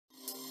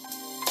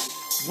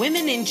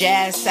Women in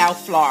Jazz South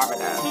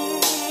Florida.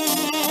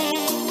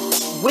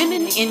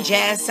 Women in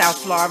Jazz South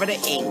Florida,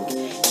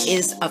 Inc.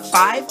 is a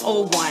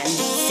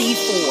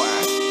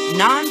 501c4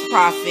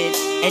 nonprofit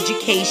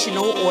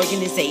educational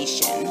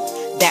organization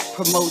that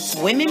promotes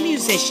women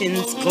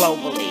musicians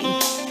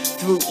globally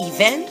through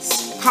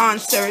events,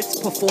 concerts,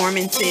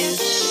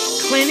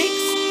 performances,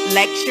 clinics,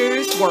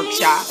 lectures,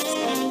 workshops,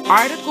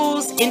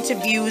 articles,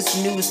 interviews,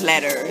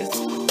 newsletters,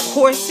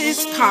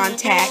 courses,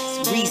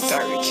 contacts,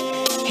 research,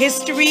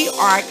 history,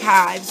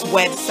 archives,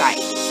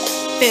 websites,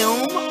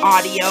 film,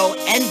 audio,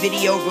 and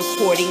video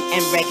recording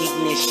and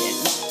recognition.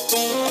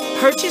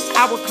 Purchase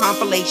our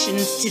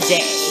compilations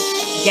today,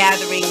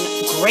 gathering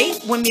great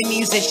women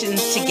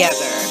musicians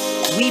together.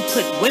 We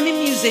put women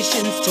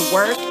musicians to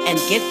work and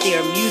get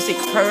their music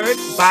heard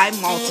by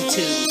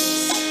multitudes.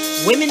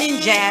 Women in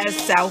Jazz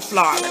South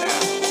Florida.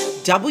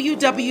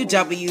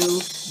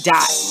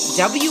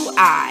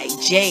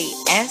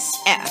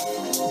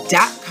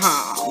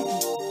 www.wijsf.com